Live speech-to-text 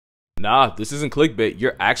Nah, this isn't clickbait,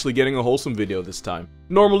 you're actually getting a wholesome video this time.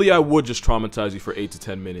 Normally I would just traumatize you for 8 to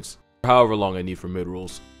 10 minutes, or however long I need for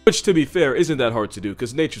mid-rolls. Which, to be fair, isn't that hard to do,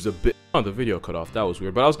 cause nature's a bit— oh, the video cut off, that was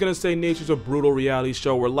weird, but I was gonna say nature's a brutal reality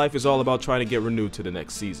show where life is all about trying to get renewed to the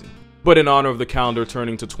next season. But in honor of the calendar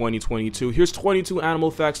turning to 2022, here's 22 animal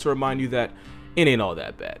facts to remind you that it ain't all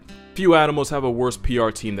that bad. Few animals have a worse PR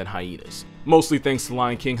team than hyenas. Mostly thanks to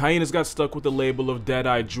Lion King, hyenas got stuck with the label of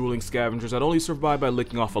dead-eyed drooling scavengers that only survive by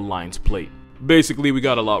licking off a lion's plate. Basically, we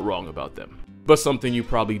got a lot wrong about them. But something you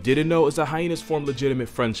probably didn't know is that hyenas form legitimate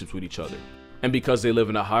friendships with each other. And because they live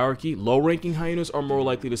in a hierarchy, low-ranking hyenas are more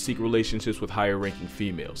likely to seek relationships with higher-ranking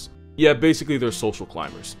females. Yeah, basically they're social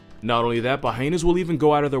climbers. Not only that, but hyenas will even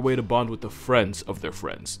go out of their way to bond with the friends of their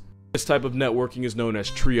friends. This type of networking is known as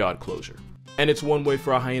triad closure. And it's one way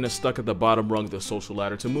for a hyena stuck at the bottom rung of the social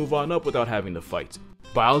ladder to move on up without having to fight.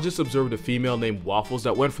 Biologists observed a female named Waffles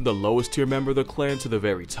that went from the lowest tier member of the clan to the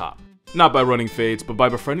very top. Not by running fades, but by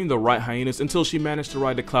befriending the right hyenas until she managed to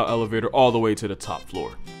ride the clout elevator all the way to the top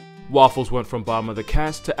floor. Waffles went from bottom of the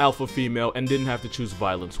cast to alpha female and didn't have to choose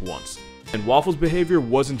violence once. And Waffles' behavior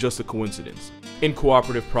wasn't just a coincidence. In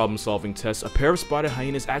cooperative problem-solving tests, a pair of spotted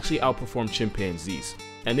hyenas actually outperformed chimpanzees.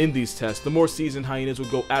 And in these tests, the more seasoned hyenas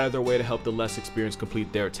would go out of their way to help the less experienced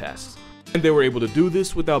complete their tasks. And they were able to do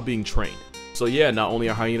this without being trained. So yeah, not only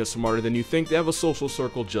are hyenas smarter than you think, they have a social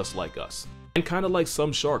circle just like us. And kinda like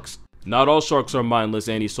some sharks. Not all sharks are mindless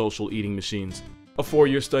antisocial eating machines. A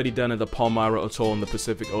 4-year study done at the Palmyra Atoll in the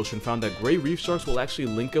Pacific Ocean found that gray reef sharks will actually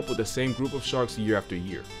link up with the same group of sharks year after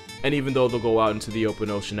year. And even though they'll go out into the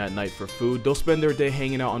open ocean at night for food, they'll spend their day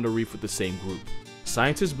hanging out on the reef with the same group.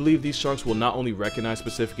 Scientists believe these sharks will not only recognize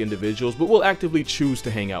specific individuals, but will actively choose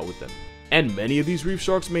to hang out with them. And many of these reef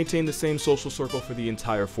sharks maintain the same social circle for the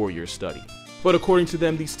entire 4-year study. But according to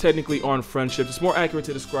them, these technically aren't friendships. It's more accurate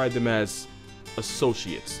to describe them as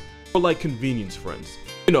associates, or like convenience friends.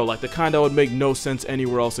 You know, like the kind that would make no sense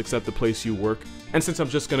anywhere else except the place you work. And since I'm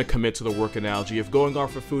just gonna commit to the work analogy, if going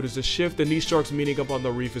off for food is a shift, then these sharks meeting up on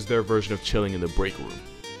the reef is their version of chilling in the break room.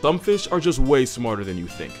 Some fish are just way smarter than you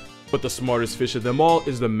think. But the smartest fish of them all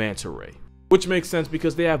is the manta ray. Which makes sense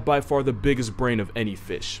because they have by far the biggest brain of any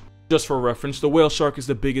fish. Just for reference, the whale shark is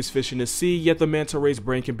the biggest fish in the sea, yet the manta ray's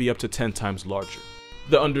brain can be up to 10 times larger.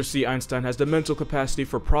 The undersea Einstein has the mental capacity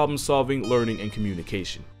for problem solving, learning, and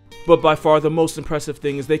communication. But by far the most impressive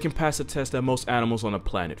thing is they can pass a test that most animals on the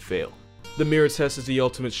planet fail. The mirror test is the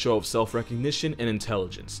ultimate show of self-recognition and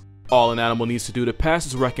intelligence. All an animal needs to do to pass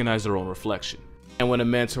is recognize their own reflection. And when a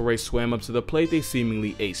manta ray swam up to the plate, they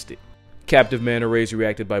seemingly aced it. Captive manta rays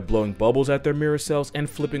reacted by blowing bubbles at their mirror cells and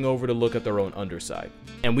flipping over to look at their own underside.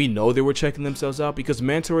 And we know they were checking themselves out because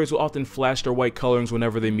manta rays will often flash their white colorings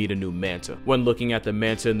whenever they meet a new manta. When looking at the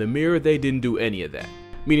manta in the mirror, they didn't do any of that.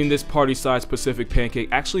 Meaning this party-sized Pacific pancake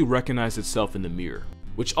actually recognized itself in the mirror.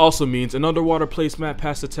 Which also means an underwater placemat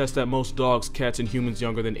passed a test that most dogs, cats, and humans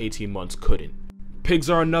younger than 18 months couldn't.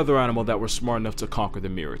 Pigs are another animal that were smart enough to conquer the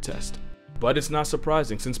mirror test. But it's not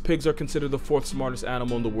surprising, since pigs are considered the 4th smartest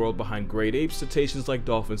animal in the world behind great apes, cetaceans like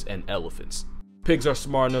dolphins, and elephants. Pigs are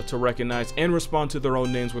smart enough to recognize and respond to their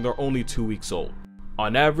own names when they're only 2 weeks old.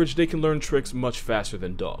 On average, they can learn tricks much faster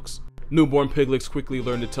than dogs. Newborn piglets quickly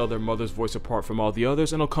learn to tell their mother's voice apart from all the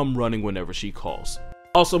others and will come running whenever she calls.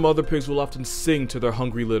 Also, mother pigs will often sing to their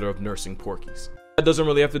hungry litter of nursing porkies. That doesn't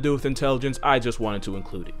really have to do with intelligence, I just wanted to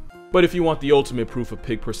include it. But if you want the ultimate proof of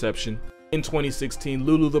pig perception, in 2016,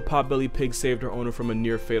 Lulu the potbelly pig saved her owner from a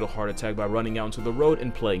near-fatal heart attack by running out into the road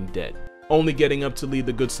and playing dead, only getting up to lead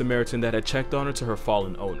the good Samaritan that had checked on her to her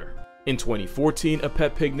fallen owner. In 2014, a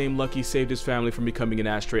pet pig named Lucky saved his family from becoming an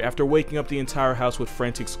ashtray after waking up the entire house with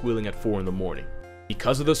frantic squealing at 4 in the morning.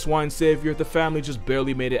 Because of the swine savior, the family just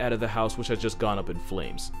barely made it out of the house, which had just gone up in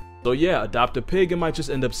flames. So yeah, adopt a pig and might just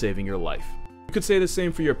end up saving your life. You could say the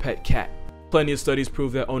same for your pet cat. Plenty of studies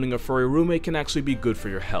prove that owning a furry roommate can actually be good for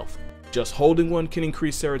your health. Just holding one can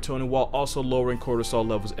increase serotonin while also lowering cortisol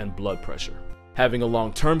levels and blood pressure. Having a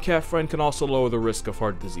long-term cat friend can also lower the risk of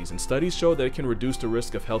heart disease, and studies show that it can reduce the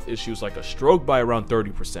risk of health issues like a stroke by around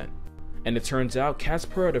 30%. And it turns out cats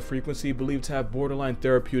purr at a frequency believed to have borderline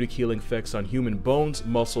therapeutic healing effects on human bones,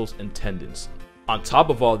 muscles, and tendons. On top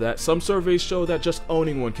of all that, some surveys show that just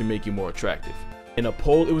owning one can make you more attractive. In a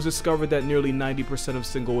poll, it was discovered that nearly 90% of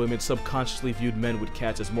single women subconsciously viewed men with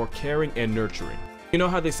cats as more caring and nurturing. You know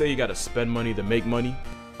how they say you gotta spend money to make money?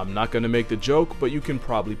 I'm not gonna make the joke, but you can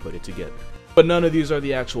probably put it together. But none of these are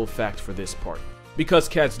the actual fact for this part. Because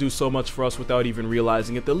cats do so much for us without even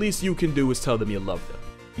realizing it, the least you can do is tell them you love them.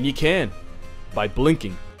 And you can, by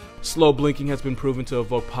blinking. Slow blinking has been proven to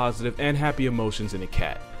evoke positive and happy emotions in a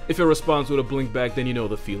cat. If it responds with a blink back, then you know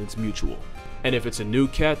the feeling's mutual. And if it's a new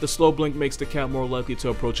cat, the slow blink makes the cat more likely to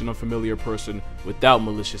approach an unfamiliar person without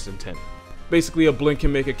malicious intent. Basically, a blink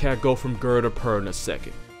can make a cat go from grr to purr in a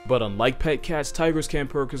second. But unlike pet cats, tigers can't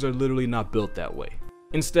purr because they're literally not built that way.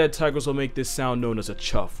 Instead, tigers will make this sound known as a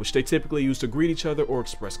chuff, which they typically use to greet each other or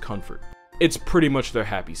express comfort. It's pretty much their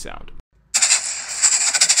happy sound.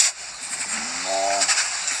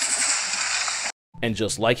 And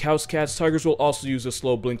just like house cats, tigers will also use a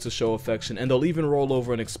slow blink to show affection, and they'll even roll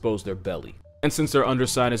over and expose their belly. And since their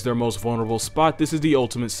underside is their most vulnerable spot, this is the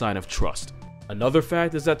ultimate sign of trust. Another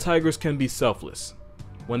fact is that tigers can be selfless,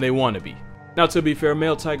 when they want to be. Now, to be fair,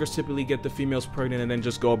 male tigers typically get the females pregnant and then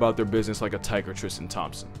just go about their business like a tiger Tristan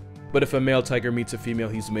Thompson. But if a male tiger meets a female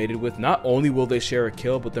he's mated with, not only will they share a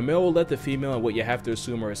kill, but the male will let the female and what you have to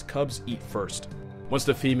assume are his cubs eat first. Once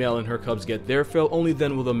the female and her cubs get their fill, only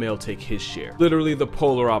then will the male take his share. Literally the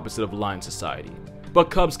polar opposite of lion society. But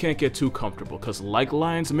cubs can't get too comfortable, because like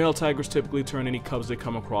lions, male tigers typically turn any cubs they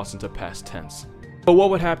come across into past tense. But what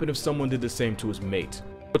would happen if someone did the same to his mate?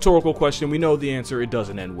 Rhetorical question, we know the answer, it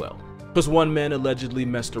doesn't end well. Because one man allegedly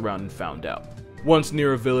messed around and found out. Once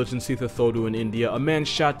near a village in Sithathodu in India, a man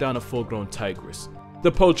shot down a full-grown tigress.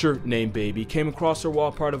 The poacher, named Baby, came across her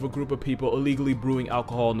while part of a group of people illegally brewing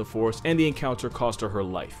alcohol in the forest, and the encounter cost her her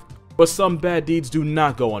life. But some bad deeds do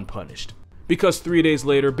not go unpunished. Because 3 days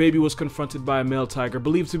later, Baby was confronted by a male tiger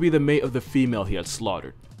believed to be the mate of the female he had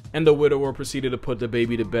slaughtered. And the widower proceeded to put the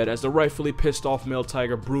baby to bed as the rightfully pissed off male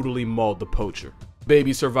tiger brutally mauled the poacher.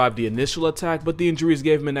 Baby survived the initial attack, but the injuries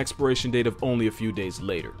gave him an expiration date of only a few days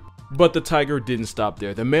later. But the tiger didn't stop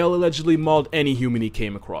there. The male allegedly mauled any human he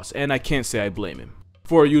came across, and I can't say I blame him.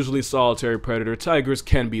 For a usually solitary predator, tigers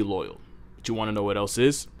can be loyal. But you want to know what else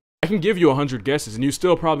is? I can give you 100 guesses and you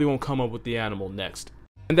still probably won't come up with the animal next.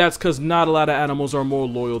 And that's because not a lot of animals are more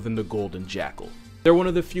loyal than the golden jackal. They're one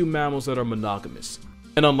of the few mammals that are monogamous.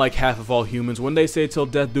 And unlike half of all humans, when they say till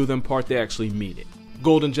death do them part, they actually mean it.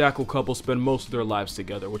 Golden jackal couples spend most of their lives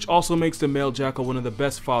together, which also makes the male jackal one of the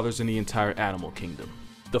best fathers in the entire animal kingdom.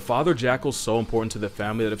 The father jackal's so important to the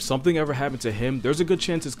family that if something ever happened to him, there's a good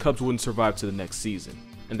chance his cubs wouldn't survive to the next season.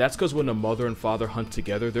 And that's because when a mother and father hunt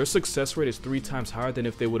together, their success rate is 3 times higher than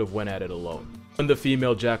if they would have went at it alone. When the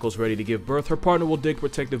female jackal's ready to give birth, her partner will dig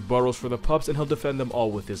protective burrows for the pups and he'll defend them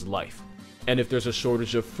all with his life. And if there's a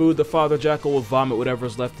shortage of food, the father jackal will vomit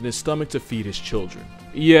whatever's left in his stomach to feed his children.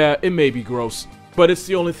 Yeah, it may be gross, but it's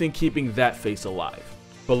the only thing keeping that face alive.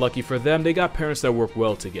 But lucky for them, they got parents that work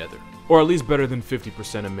well together. Or at least better than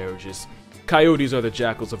 50% of marriages. Coyotes are the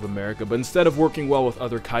jackals of America, but instead of working well with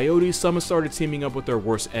other coyotes, some have started teaming up with their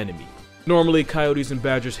worst enemy. Normally, coyotes and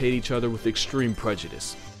badgers hate each other with extreme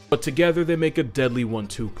prejudice, but together they make a deadly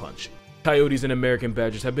 1-2 punch. Coyotes and American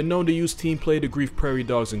badgers have been known to use team play to grief prairie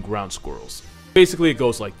dogs and ground squirrels. Basically, it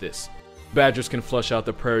goes like this. Badgers can flush out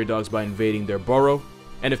the prairie dogs by invading their burrow,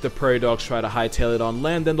 and if the prairie dogs try to hightail it on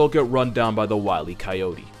land, then they'll get run down by the wily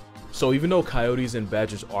coyote. So even though coyotes and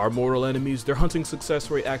badgers are mortal enemies, their hunting success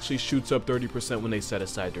rate actually shoots up 30% when they set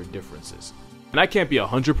aside their differences. And I can't be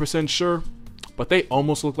 100% sure, but they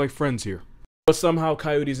almost look like friends here. But somehow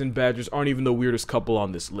coyotes and badgers aren't even the weirdest couple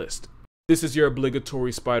on this list. This is your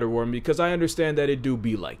obligatory spider worm because I understand that it do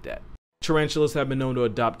be like that. Tarantulas have been known to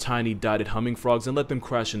adopt tiny dotted humming frogs and let them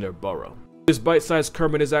crash in their burrow. This bite-sized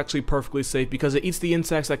Kermit is actually perfectly safe because it eats the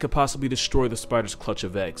insects that could possibly destroy the spider's clutch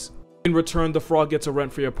of eggs. In return, the frog gets a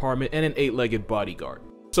rent-free apartment and an 8-legged bodyguard.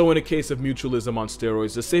 So in a case of mutualism on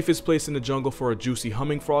steroids, the safest place in the jungle for a juicy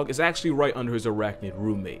humming frog is actually right under his arachnid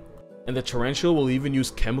roommate. And the tarantula will even use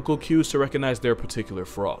chemical cues to recognize their particular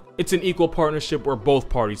frog. It's an equal partnership where both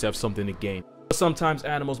parties have something to gain. But sometimes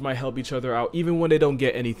animals might help each other out even when they don't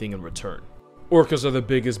get anything in return. Orcas are the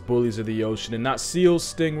biggest bullies of the ocean, and not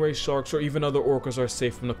seals, stingrays, sharks, or even other orcas are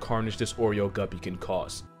safe from the carnage this Oreo guppy can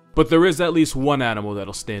cause. But there is at least one animal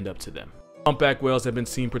that'll stand up to them. Humpback whales have been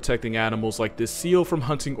seen protecting animals like this seal from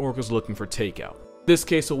hunting orcas looking for takeout. In this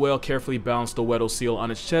case, a whale carefully balanced the Weddell seal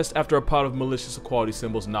on its chest after a pot of malicious equality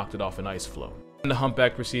symbols knocked it off an ice floe. And the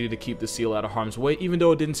humpback proceeded to keep the seal out of harm's way even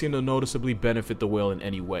though it didn't seem to noticeably benefit the whale in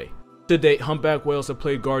any way. To date, humpback whales have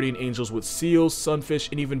played guardian angels with seals, sunfish,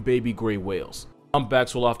 and even baby gray whales.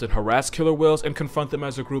 Humpbacks will often harass killer whales and confront them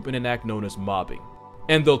as a group in an act known as mobbing.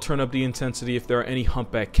 And they'll turn up the intensity if there are any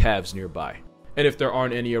humpback calves nearby. And if there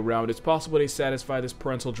aren't any around, it's possible they satisfy this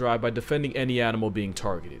parental drive by defending any animal being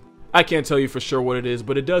targeted. I can't tell you for sure what it is,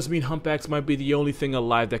 but it does mean humpbacks might be the only thing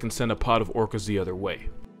alive that can send a pod of orcas the other way.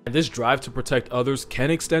 And this drive to protect others can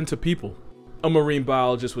extend to people. A marine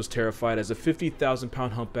biologist was terrified as a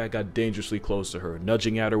 50,000-pound humpback got dangerously close to her,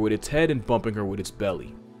 nudging at her with its head and bumping her with its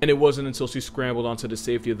belly. And it wasn't until she scrambled onto the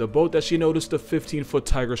safety of the boat that she noticed a 15-foot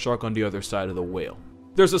tiger shark on the other side of the whale.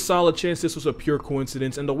 There's a solid chance this was a pure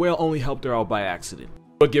coincidence and the whale only helped her out by accident.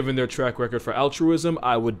 But given their track record for altruism,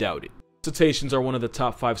 I would doubt it. Cetaceans are one of the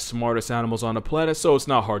top 5 smartest animals on the planet, so it's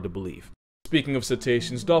not hard to believe. Speaking of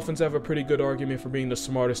cetaceans, dolphins have a pretty good argument for being the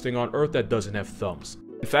smartest thing on Earth that doesn't have thumbs.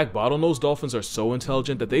 In fact, bottlenose dolphins are so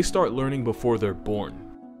intelligent that they start learning before they're born.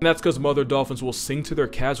 And that's because mother dolphins will sing to their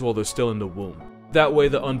calves while they're still in the womb. That way,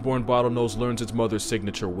 the unborn bottlenose learns its mother's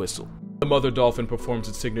signature whistle. The mother dolphin performs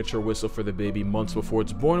its signature whistle for the baby months before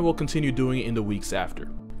it's born and will continue doing it in the weeks after.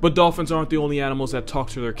 But dolphins aren't the only animals that talk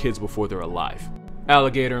to their kids before they're alive.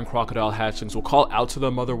 Alligator and crocodile hatchlings will call out to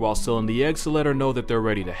their mother while still in the eggs to let her know that they're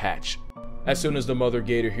ready to hatch. As soon as the mother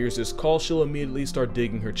gator hears this call, she'll immediately start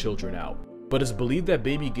digging her children out. But it's believed that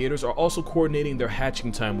baby gators are also coordinating their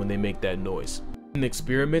hatching time when they make that noise. In an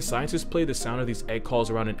experiment, scientists played the sound of these egg calls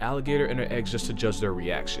around an alligator and her eggs just to judge their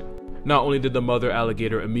reaction. Not only did the mother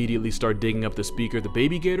alligator immediately start digging up the speaker, the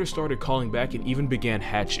baby gator started calling back and even began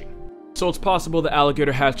hatching. So it's possible the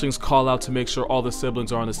alligator hatchlings call out to make sure all the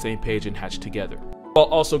siblings are on the same page and hatch together, while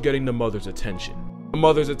also getting the mother's attention. The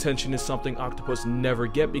mother's attention is something octopus never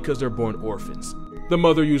get because they're born orphans. The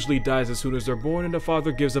mother usually dies as soon as they're born and the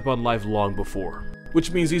father gives up on life long before.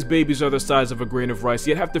 Which means these babies are the size of a grain of rice,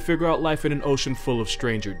 yet have to figure out life in an ocean full of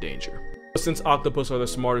stranger danger. But since octopus are the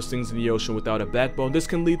smartest things in the ocean without a backbone, this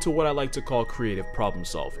can lead to what I like to call creative problem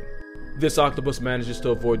solving. This octopus manages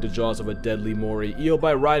to avoid the jaws of a deadly moray eel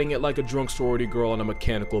by riding it like a drunk sorority girl on a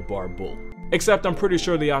mechanical bar bull. Except I'm pretty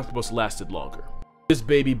sure the octopus lasted longer. This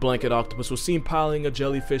baby blanket octopus was seen piloting a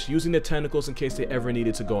jellyfish using the tentacles in case they ever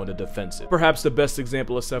needed to go on the defensive. Perhaps the best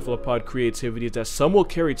example of cephalopod creativity is that some will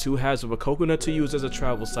carry 2 halves of a coconut to use as a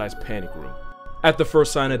travel-sized panic room. At the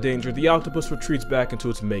first sign of danger, the octopus retreats back into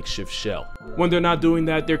its makeshift shell. When they're not doing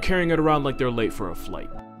that, they're carrying it around like they're late for a flight.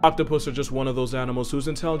 Octopus are just one of those animals whose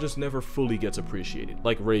intelligence never fully gets appreciated,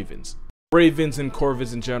 like ravens. Ravens and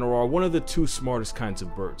corvids in general are one of the 2 smartest kinds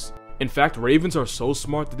of birds. In fact, ravens are so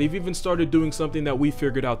smart that they've even started doing something that we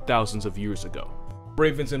figured out thousands of years ago.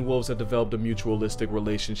 Ravens and wolves have developed a mutualistic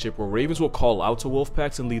relationship where ravens will call out to wolf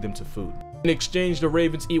packs and lead them to food. In exchange, the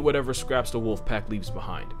ravens eat whatever scraps the wolf pack leaves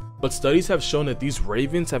behind. But studies have shown that these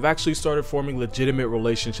ravens have actually started forming legitimate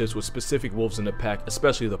relationships with specific wolves in the pack,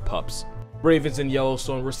 especially the pups. Ravens in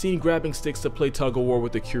Yellowstone were seen grabbing sticks to play tug-of-war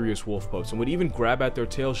with the curious wolf pups and would even grab at their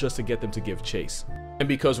tails just to get them to give chase. And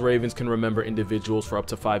because ravens can remember individuals for up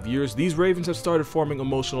to 5 years, these ravens have started forming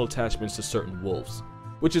emotional attachments to certain wolves.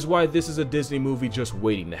 Which is why this is a Disney movie just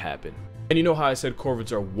waiting to happen. And you know how I said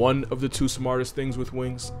corvids are one of the 2 smartest things with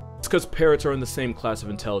wings? It's because parrots are in the same class of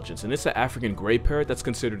intelligence, and it's the African gray parrot that's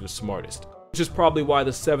considered the smartest. Which is probably why the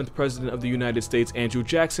 7th president of the United States, Andrew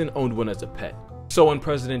Jackson, owned one as a pet. So when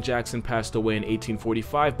President Jackson passed away in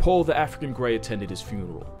 1845, Pole the African gray attended his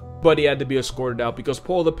funeral. But he had to be escorted out because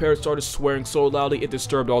Pole the parrot started swearing so loudly it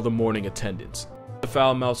disturbed all the mourning attendants. The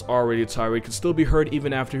foul mouse, already a tirade, could still be heard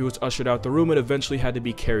even after he was ushered out the room and eventually had to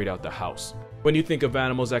be carried out the house. When you think of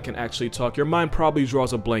animals that can actually talk, your mind probably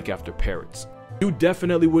draws a blank after parrots. You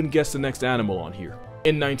definitely wouldn't guess the next animal on here.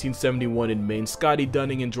 In 1971 in Maine, Scotty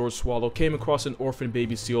Dunning and George Swallow came across an orphan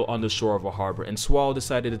baby seal on the shore of a harbor, and Swallow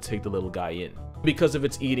decided to take the little guy in. Because of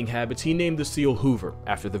its eating habits, he named the seal Hoover,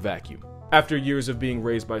 after the vacuum. After years of being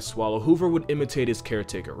raised by Swallow, Hoover would imitate his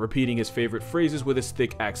caretaker, repeating his favorite phrases with his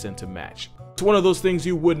thick accent to match. It's one of those things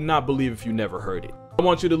you would not believe if you never heard it. I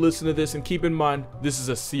want you to listen to this and keep in mind, this is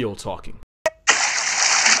a seal talking.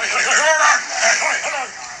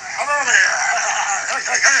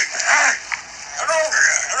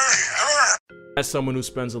 As someone who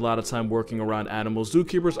spends a lot of time working around animals,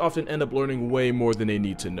 zookeepers often end up learning way more than they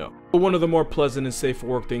need to know. But one of the more pleasant and safe for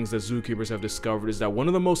work things that zookeepers have discovered is that one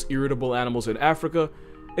of the most irritable animals in Africa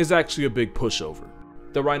is actually a big pushover.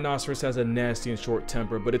 The rhinoceros has a nasty and short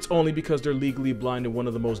temper, but it's only because they're legally blind in one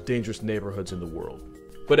of the most dangerous neighborhoods in the world.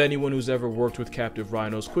 But anyone who's ever worked with captive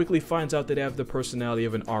rhinos quickly finds out that they have the personality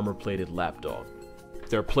of an armor-plated lapdog.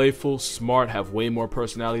 They're playful, smart, have way more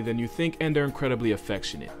personality than you think, and they're incredibly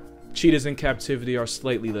affectionate. Cheetahs in captivity are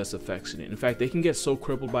slightly less affectionate. In fact, they can get so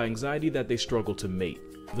crippled by anxiety that they struggle to mate.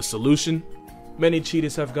 The solution? Many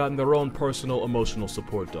cheetahs have gotten their own personal emotional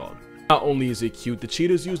support dog. Not only is it cute, the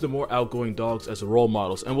cheetahs use the more outgoing dogs as role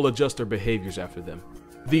models and will adjust their behaviors after them.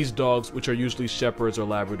 These dogs, which are usually shepherds or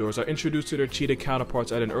labradors, are introduced to their cheetah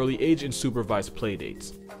counterparts at an early age in supervised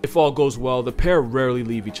playdates. If all goes well, the pair rarely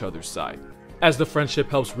leave each other's side. As the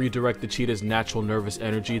friendship helps redirect the cheetah's natural nervous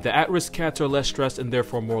energy, the at-risk cats are less stressed and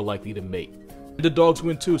therefore more likely to mate. And the dogs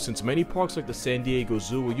win too, since many parks like the San Diego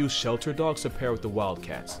Zoo will use shelter dogs to pair with the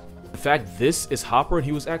wildcats. In fact, this is Hopper, and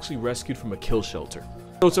he was actually rescued from a kill shelter.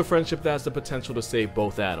 So it's a friendship that has the potential to save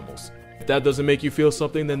both animals. If that doesn't make you feel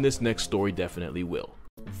something, then this next story definitely will.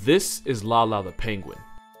 This is Lala the penguin.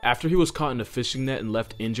 After he was caught in a fishing net and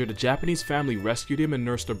left injured, a Japanese family rescued him and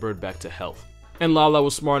nursed the bird back to health. And Lala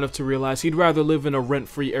was smart enough to realize he'd rather live in a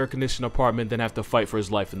rent-free air-conditioned apartment than have to fight for his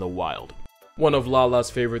life in the wild. One of Lala's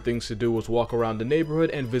favorite things to do was walk around the neighborhood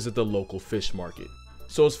and visit the local fish market.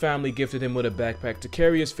 So his family gifted him with a backpack to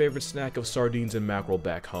carry his favorite snack of sardines and mackerel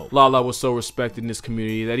back home. Lala was so respected in his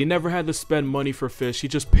community that he never had to spend money for fish, he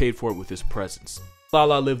just paid for it with his presence.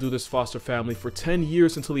 Lala lived with his foster family for 10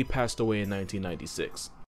 years until he passed away in 1996.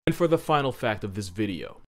 And for the final fact of this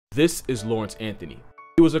video, this is Lawrence Anthony.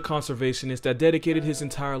 He was a conservationist that dedicated his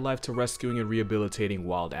entire life to rescuing and rehabilitating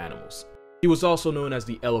wild animals. He was also known as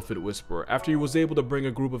the Elephant Whisperer after he was able to bring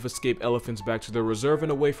a group of escaped elephants back to their reserve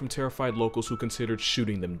and away from terrified locals who considered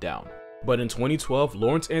shooting them down. But in 2012,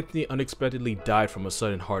 Lawrence Anthony unexpectedly died from a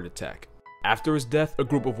sudden heart attack. After his death, a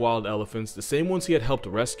group of wild elephants, the same ones he had helped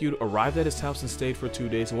rescue, arrived at his house and stayed for 2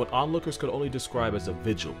 days in what onlookers could only describe as a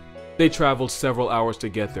vigil. They traveled several hours to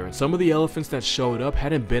get there, and some of the elephants that showed up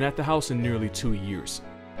hadn't been at the house in nearly 2 years.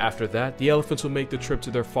 After that, the elephants would make the trip to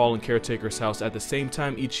their fallen caretaker's house at the same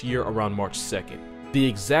time each year around March 2nd, the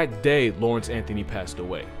exact day Lawrence Anthony passed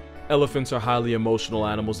away. Elephants are highly emotional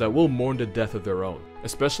animals that will mourn the death of their own,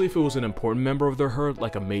 especially if it was an important member of their herd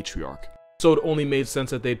like a matriarch. So it only made sense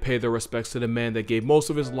that they'd pay their respects to the man that gave most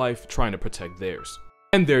of his life trying to protect theirs.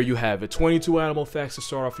 And there you have it, 22 animal facts to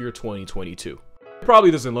start off your 2022. It probably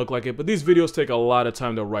doesn't look like it, but these videos take a lot of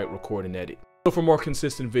time to write, record, and edit. So for more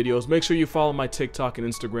consistent videos, make sure you follow my TikTok and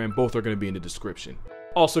Instagram, both are going to be in the description.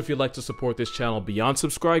 Also, if you'd like to support this channel beyond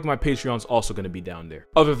subscribing, my Patreon's also going to be down there.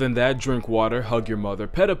 Other than that, drink water, hug your mother,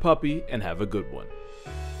 pet a puppy, and have a good one.